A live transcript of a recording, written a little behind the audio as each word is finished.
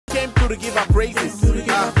to give our praises.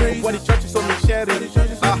 What the church is only sharing. We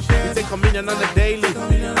take communion on the daily.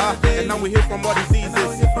 And now we heal from all diseases.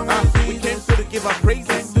 We came to give our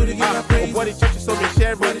praises. What the church is only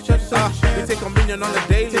sharing. We take communion on the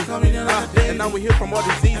daily. And now we heal from all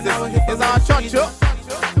diseases. It's our church,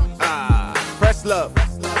 press love.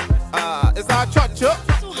 It's our church,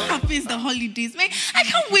 So happy it's the holidays, man. I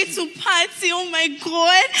can't wait to party. Oh my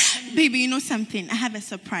God. Baby, you know something? I have a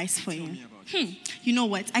surprise for you. You know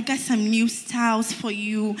what? I got some new styles for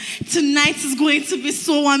you. Tonight is going to be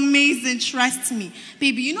so amazing. Trust me.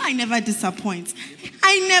 Baby, you know I never disappoint.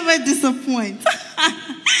 I never disappoint.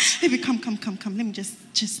 Baby, come. Let me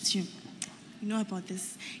just you. You know about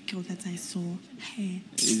this girl that I saw? Hey,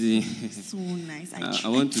 so nice. I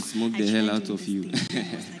want to smoke the hell out of you.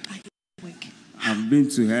 I've been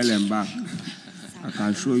to hell and back. I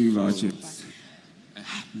can show you about it.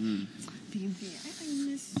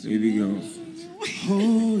 Baby girl.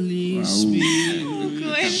 Holy Spirit. Oh,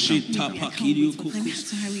 God. Let me have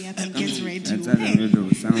to hurry up and get ready. Enter the middle,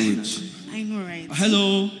 sandwich. I know, right?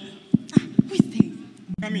 Hello. Who is there?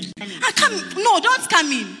 Come in. Come in. No, don't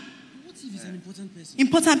come in. What if it's an important person?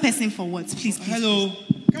 Important person for what? Please. Hello.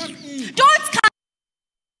 Come in. Don't come.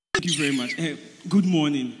 Thank you very much. Good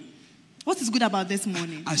morning. What is good about this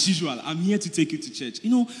morning? As usual, I'm here to take you to church.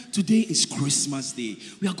 You know, today is Christmas Day.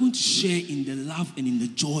 We are going to share in the love and in the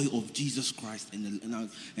joy of Jesus Christ and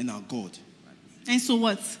our God. And so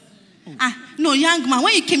what? No, young man,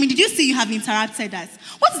 when you came in, did you see you have interrupted us?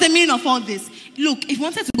 What's the meaning of all this? Look, if you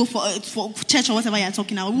wanted to go for church or whatever you're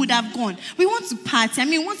talking about, we would have gone. We want to party.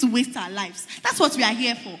 We want to waste our lives. That's what we are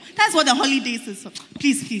here for. That's what the holidays is for.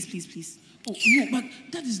 Please. Oh, no, but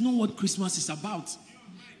that is not what Christmas is about.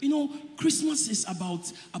 You know, Christmas is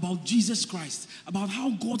about Jesus Christ, about how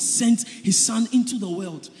God sent his son into the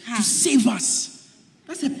world to save us.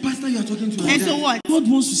 That's a pastor you are talking to. And so what? God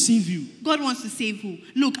wants to save you. God wants to save who?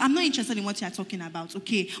 Look, I'm not interested in what you are talking about,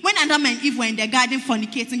 okay? When Adam and Eve were in the garden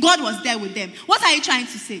fornicating, God was there with them. What are you trying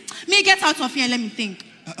to say? Me, get out of here and let me think.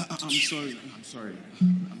 I'm sorry.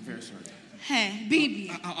 I'm very sorry. Hey,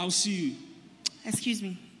 baby. I'll see you. Excuse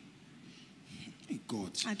me. Hey, God.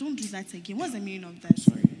 I don't do that again. What's the meaning of that?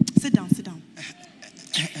 Sorry. Sit down.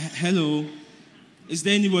 Hello. Is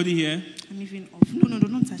there anybody here? I'm even off. No,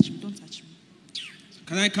 don't touch me.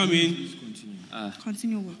 Can I come in?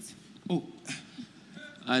 Continue what? Oh.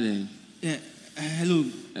 Aden. Yeah. Hello.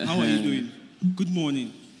 How are you doing? Good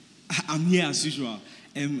morning. I'm here as usual.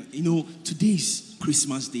 You know, today is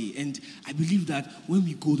Christmas Day, and I believe that when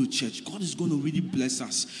we go to church, God is going to really bless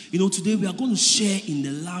us. You know, today we are going to share in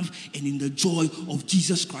the love and in the joy of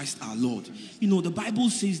Jesus Christ our Lord. You know, the Bible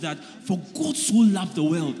says that for God so loved the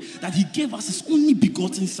world that he gave us his only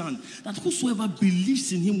begotten son, that whosoever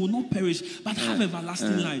believes in him will not perish but have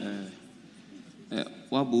everlasting life.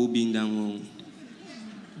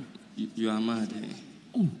 You are mad.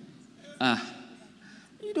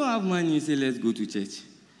 You don't have money, you say let's go to church.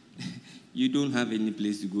 You don't have any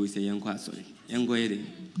place to go, you say sorry.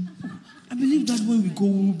 I believe that when we go,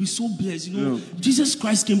 we will be so blessed. You know, Jesus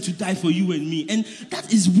Christ came to die for you and me. And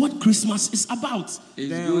that is what Christmas is about.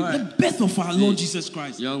 It's good. The birth of our Lord Jesus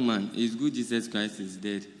Christ. Young man, it's good Jesus Christ is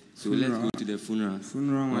dead. So let's go to the funeral.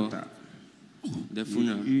 Funeral water. The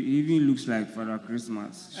funeral. You even looks like Father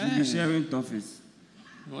Christmas. Should be sharing toffees.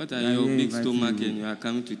 What are your big stomach and you are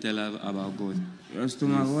coming to tell us about God? Your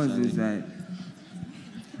stomach was inside.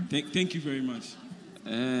 Thank you very much.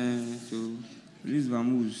 So please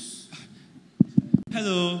vamos.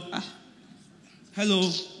 Hello.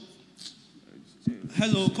 Hello.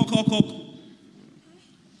 Cock.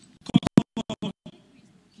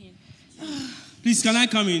 Please, can I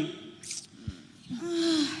come in?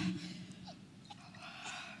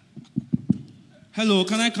 Hello,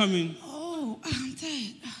 can I come in? Oh, I'm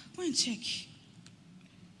tired. Go and check.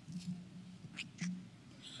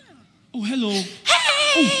 Oh, hello.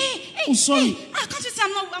 Hey, sorry. Can't you see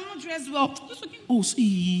I'm not dressed well?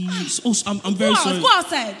 I'm very sorry. Go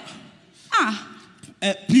outside.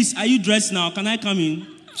 Please, are you dressed now? Can I come in?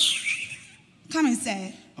 Come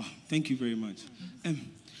inside. Oh, thank you very much.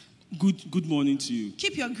 Good morning to you.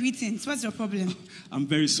 Keep your greetings. What's your problem? I'm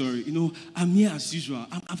very sorry. You know, I'm here as usual.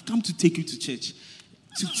 I've come to take you to church.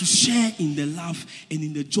 To share in the love and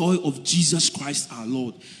in the joy of Jesus Christ our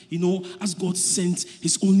Lord. You know, as God sent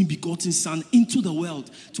his only begotten son into the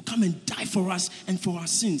world to come and die for us and for our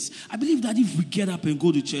sins. I believe that if we get up and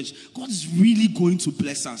go to church, God is really going to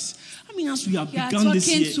bless us. I mean, as we have begun this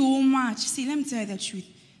year. You are talking too much. See, let me tell you the truth.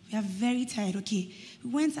 We are very tired, okay? We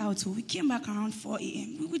went out, we came back around 4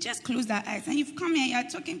 a.m. We just closed our eyes. And you've come here, you are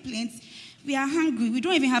talking plain. We are hungry. We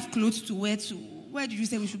don't even have clothes to wear to. Where did you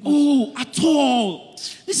say we should go? Oh, at all.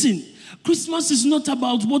 Listen, Christmas is not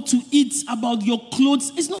about what to eat, about your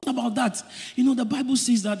clothes. It's not about that. You know, the Bible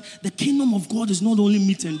says that the kingdom of God is not only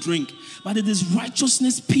meat and drink, but it is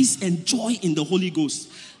righteousness, peace, and joy in the Holy Ghost.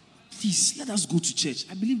 Please, let us go to church.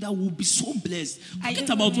 I believe that we'll be so blessed. Forget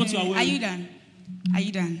about what you are wearing. Are you done? Are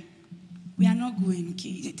you done? We are not going,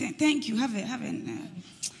 okay? Thank you.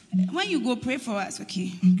 When you go, pray for us,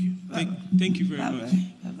 okay? Thank you very much.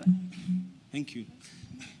 Bye-bye. Thank you.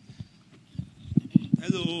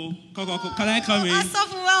 Hello. Can I come in?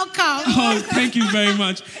 Welcome. Oh, thank you very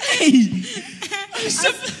much. Hey,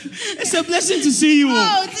 it's a blessing to see you.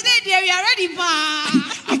 Oh, today, dear, we are ready,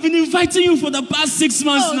 I've been inviting you for the past 6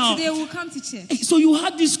 months now. Today we'll come to church. Hey, so you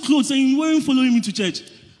had these clothes and you weren't following me to church?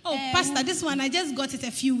 Oh, Pastor, this one, I just got it a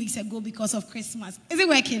few weeks ago because of Christmas. Is it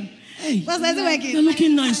working? Hey, Pastor, is it working? You're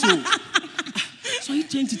looking nice, so. So are you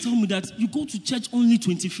trying to tell me that you go to church only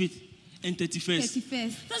 25th and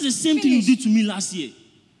 31st? That's the same thing you did to me last year.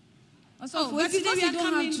 But today we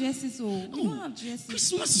don't have dresses. We don't have dresses.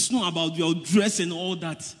 Christmas is not about your dress and all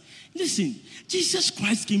that. Listen, Jesus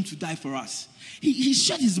Christ came to die for us. He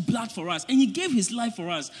shed his blood for us and he gave his life for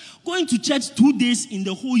us. Going to church 2 days in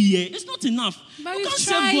the whole year is not enough. But you can't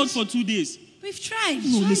serve God for 2 days. We've tried.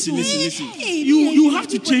 No, listen. You have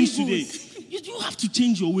to change today. You have to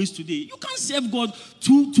change your ways today. You can't serve God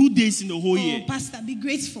two days in the whole year. Pastor, be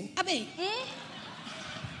grateful. Abe.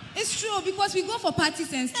 It's true because we go for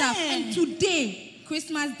parties and stuff. And today,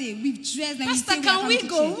 Christmas Day, we've dressed and Pastor, can we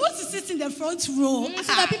go? We want to sit in the front row so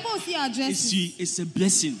that people will see our dresses. It's a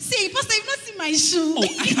blessing. See, Pastor, you've not seen my shoe. Oh,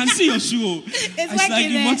 I can see your shoe. It's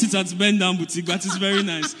like you bought it at Bend Down Boutique, but it's very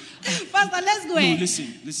nice. Pastor, let's go. No,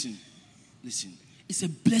 listen. It's a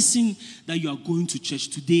blessing that you are going to church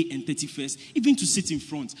today and 31st, even to sit in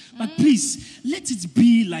front. But please, let it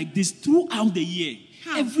be like this throughout the year.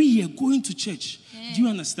 How? Every year, going to church. Do you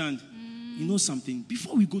understand? You know something?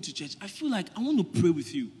 Before we go to church, I feel like I want to pray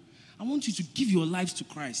with you. I want you to give your lives to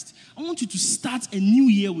Christ. I want you to start a new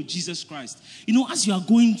year with Jesus Christ. You know, as you are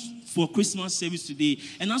going for Christmas service today,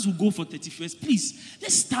 and as we go for 31st, please,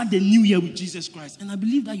 let's start the new year with Jesus Christ. And I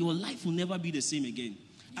believe that your life will never be the same again.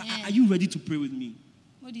 Are you ready to pray with me?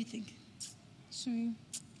 What do you think? Sure.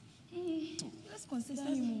 Let's consider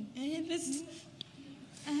more. Let's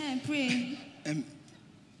pray.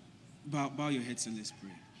 Bow your heads and let's pray.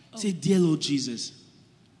 Say, dear Lord Jesus.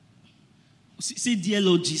 Say, dear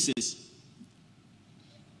Lord Jesus.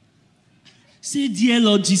 Say, dear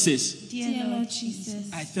Lord Jesus. Dear Lord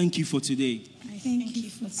Jesus. I thank you for today. I thank you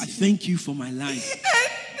for today. I thank you for my life.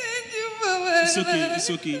 Thank you for my It's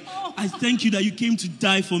okay. I thank you that you came to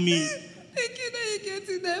die for me. Thank you that you came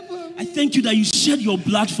to die for me. I thank you that you shed your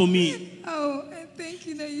blood for me. Oh, I thank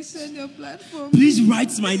you that you shed your blood for me. Please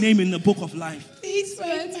write my name in the book of life. Please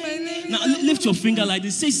write my name. Now lift your finger like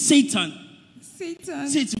this. Say Satan. Satan.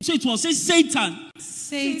 Say it once. Say Satan.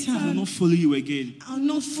 Satan. I will not follow you again. I'll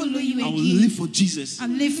not follow you again. I will live for Jesus. I'll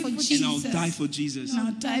live for Jesus. And I'll die for Jesus. And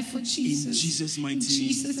I'll die for Jesus. In Jesus' mighty name.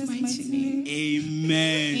 Jesus' mighty name.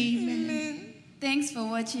 Amen. Amen. Thanks for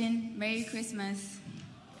watching. Merry Christmas.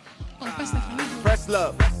 Fresh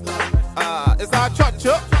love. It's our church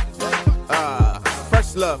up.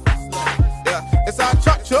 Fresh love. Yeah, it's our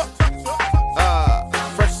church up.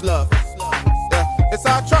 Fresh love. Yeah, it's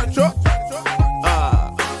our church up.